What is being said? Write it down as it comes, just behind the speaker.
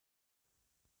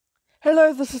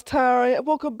Hello, this is Tara.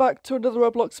 Welcome back to another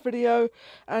Roblox video,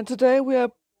 and today we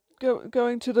are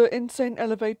going to the insane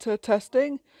elevator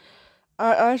testing.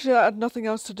 I actually had nothing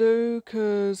else to do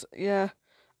because, yeah,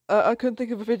 I couldn't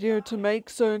think of a video to make,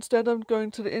 so instead I'm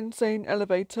going to the insane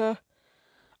elevator.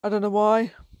 I don't know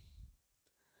why,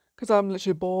 because I'm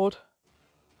literally bored.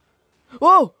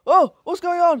 Whoa! Oh! What's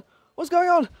going on? What's going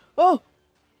on? Oh!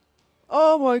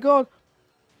 Oh my god!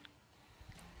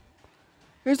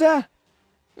 Who's there?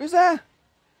 Who's there?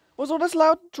 What's all this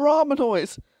loud drama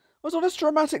noise? What's all this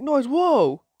dramatic noise?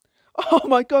 Whoa! Oh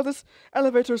my god, this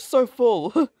elevator is so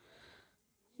full.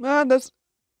 Man,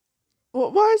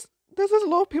 why is there's a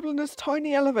lot of people in this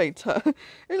tiny elevator.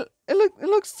 It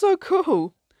looks so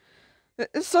cool.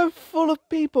 It's so full of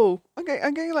people. I'm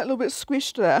getting like a little bit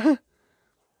squished there.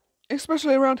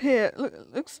 Especially around here.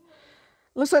 Looks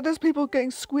like there's people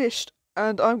getting squished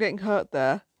and I'm getting hurt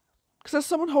there. Because there's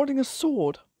someone holding a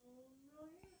sword.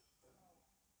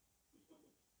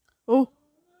 Oh.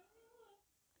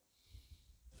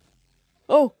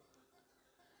 Oh.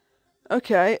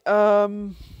 Okay,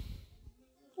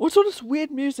 what's all this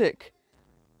weird music?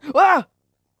 Ah!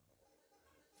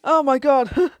 Oh my god.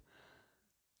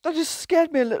 That just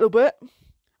scared me a little bit.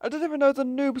 I didn't even know the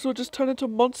noobs would just turn into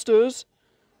monsters.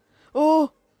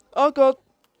 Oh! Oh god.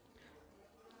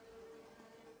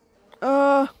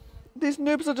 These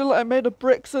noobs are just like made of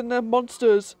bricks and they're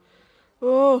monsters.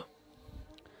 Oh.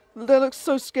 They look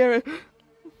so scary.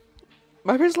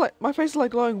 My face is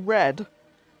like glowing red.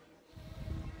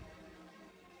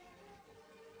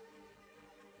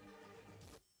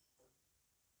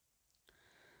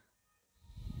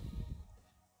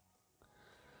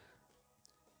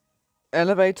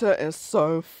 Elevator is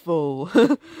so full.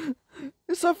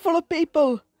 It's so full of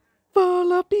people.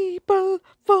 Full of people.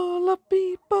 Full of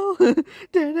people.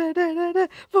 Da, da, da, da, da.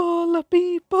 Full of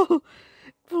people.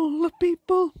 Full of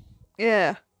people.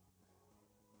 Yeah.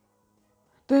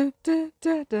 Da, da,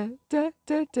 da, da, da,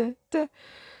 da, da, da.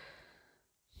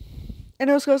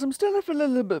 Anyways, guys, I'm still a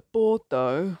little bit bored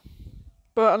though.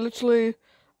 But I'm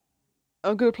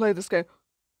gonna play this game.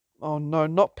 Oh no,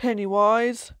 not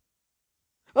Pennywise.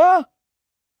 Ah!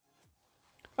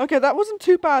 Okay, that wasn't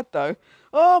too bad though.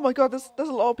 Oh my god, there's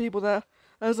a lot of people there.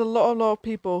 There's a lot of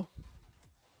people.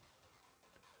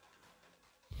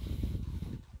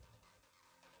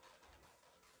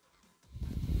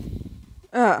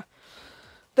 Ah.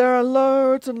 There are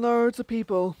loads and loads of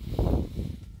people.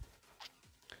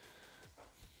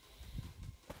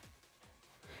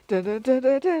 Da da da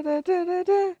da da da da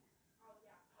da.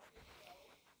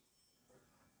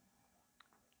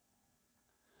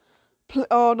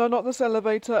 Oh no, not this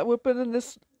elevator. We've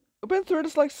been through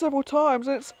this like several times,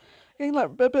 and it's getting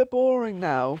like a bit boring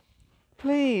now.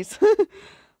 Please.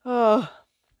 Oh.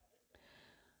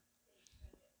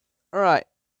 Alright.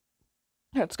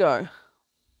 Let's go.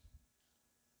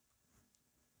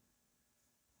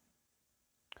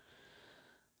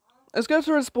 Let's go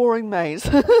through this boring maze.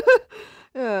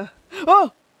 Yeah.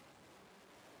 Oh!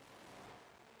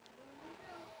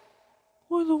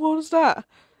 What in the world is that?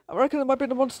 I reckon it might be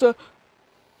the monster.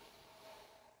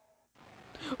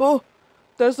 Oh!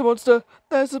 There's the monster.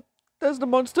 There's the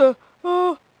monster.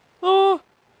 Oh! Oh!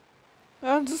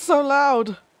 And it's so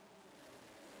loud.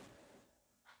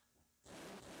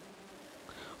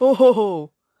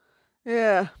 Oh!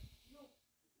 Yeah.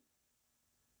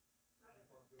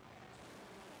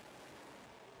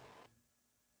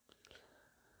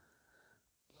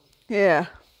 Yeah.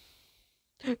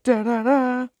 Da da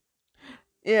da.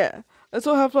 Yeah. Let's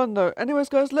all have fun though. Anyways,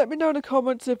 guys, let me know in the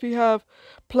comments if you have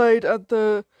played at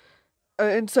the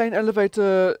insane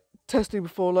elevator testing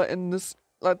before, like in this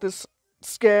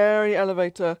scary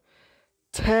elevator,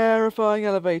 terrifying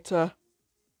elevator.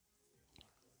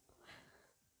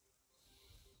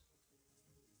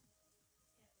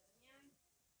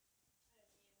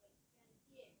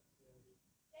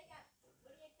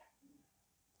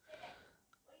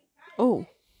 Oh,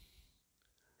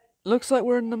 looks like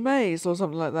we're in the maze or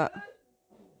something like that.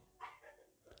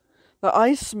 The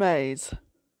ice maze.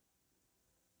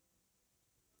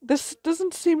 This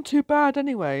doesn't seem too bad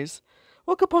anyways.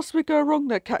 What could possibly go wrong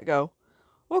there, cat girl?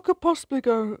 What could possibly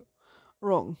go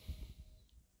wrong?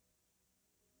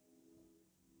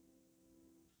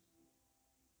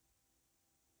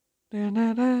 Da,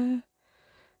 da, da.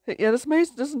 Yeah, this maze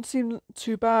doesn't seem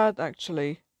too bad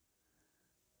actually.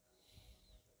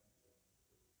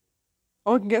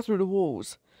 Oh, I can get through the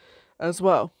walls as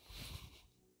well.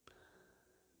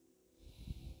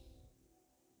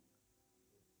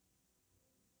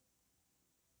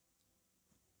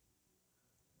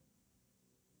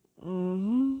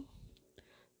 Mm-hmm.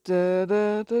 Da,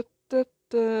 da, da, da,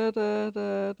 Da, da,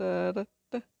 da, da, da,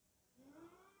 da.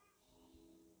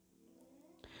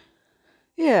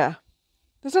 Yeah,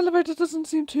 this elevator doesn't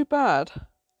seem too bad.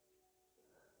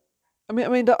 I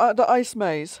mean the ice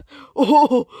maze.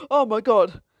 Oh my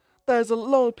god, there's a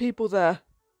lot of people there.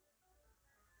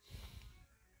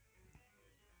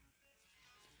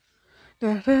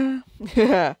 Da, da.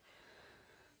 Yeah,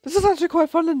 this is actually quite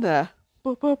fun in there.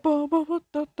 Da, da,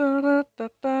 da, da,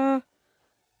 da.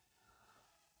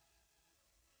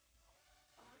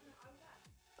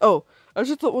 Oh, I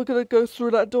just thought we were gonna go through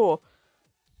that door.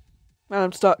 Man,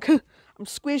 I'm stuck. I'm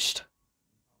squished.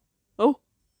 Oh,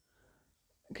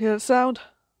 can you hear that sound?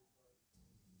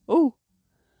 Oh,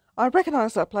 I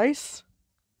recognise that place.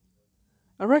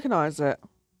 I recognise it.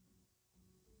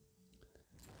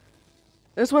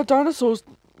 It's where dinosaurs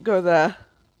go there.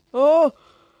 Oh,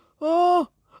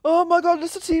 oh my god,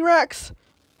 it's a T-Rex.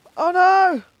 Oh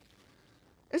no!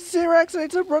 It's a T-Rex. I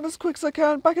need to run as quick as I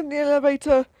can. Back in the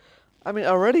elevator. I mean,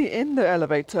 already in the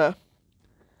elevator.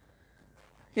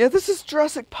 Yeah, this is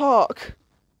Jurassic Park.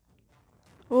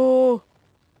 Oh,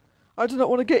 I do not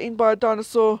want to get eaten by a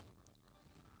dinosaur.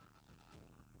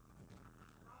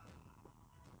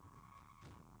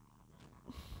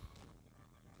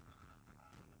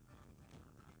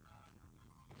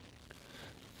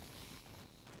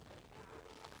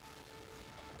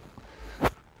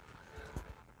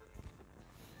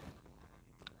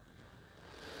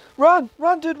 Run!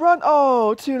 Run, dude, run!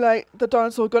 Oh, too late. The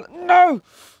dinosaur got... No!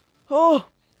 Oh!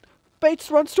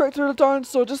 Bates run straight through the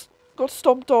dinosaur. Just got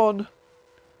stomped on.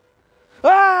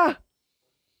 Ah!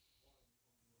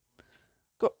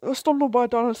 Got stomped on by a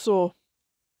dinosaur.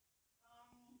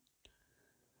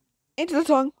 Into the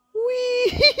tongue.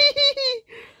 Whee!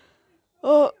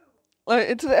 Oh,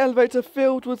 into the elevator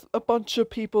filled with a bunch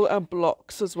of people and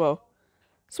blocks as well.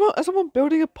 Is someone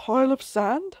building a pile of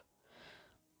sand?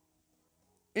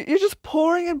 You're just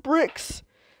pouring in bricks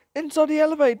inside the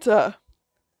elevator.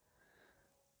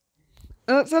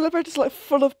 And this elevator's like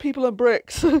full of people and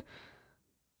bricks.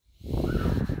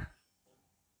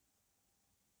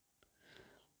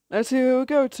 Let's see who we'll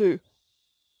go to.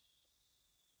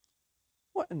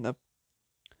 What in the...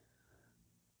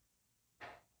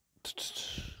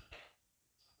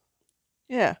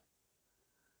 Yeah.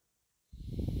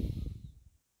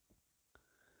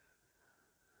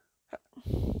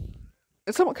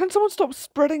 Can someone stop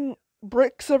spreading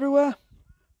bricks everywhere?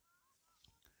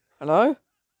 Hello?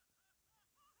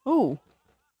 Ooh.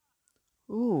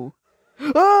 Ooh.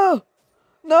 Oh!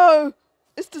 No!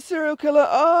 It's the serial killer.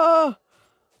 Ah!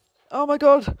 Oh my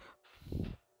god.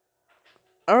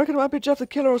 I reckon it might be Jeff the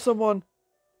Killer or someone.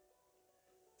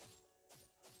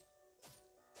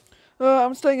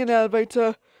 I'm staying in the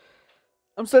elevator.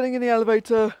 I'm staying in the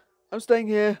elevator. I'm staying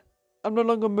here. I'm no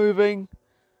longer moving.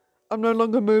 I'm no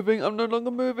longer moving. I'm no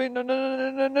longer moving. No, no,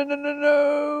 no, no, no, no, no,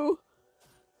 no.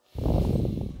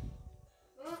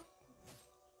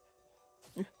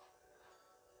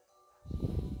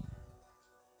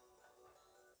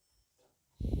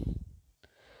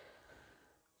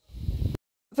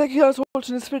 Thank you guys for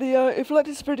watching this video. If you like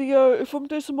this video, if I'm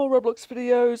doing some more Roblox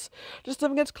videos, just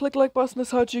don't forget to click the like button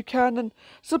as hard as you can and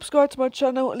subscribe to my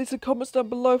channel and leave some comments down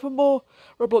below for more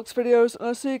Roblox videos. And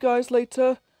I'll see you guys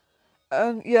later.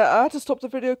 And yeah, I had to stop the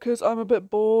video because I'm a bit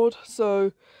bored.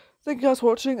 So thank you guys for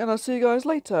watching and I'll see you guys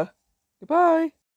later. Goodbye.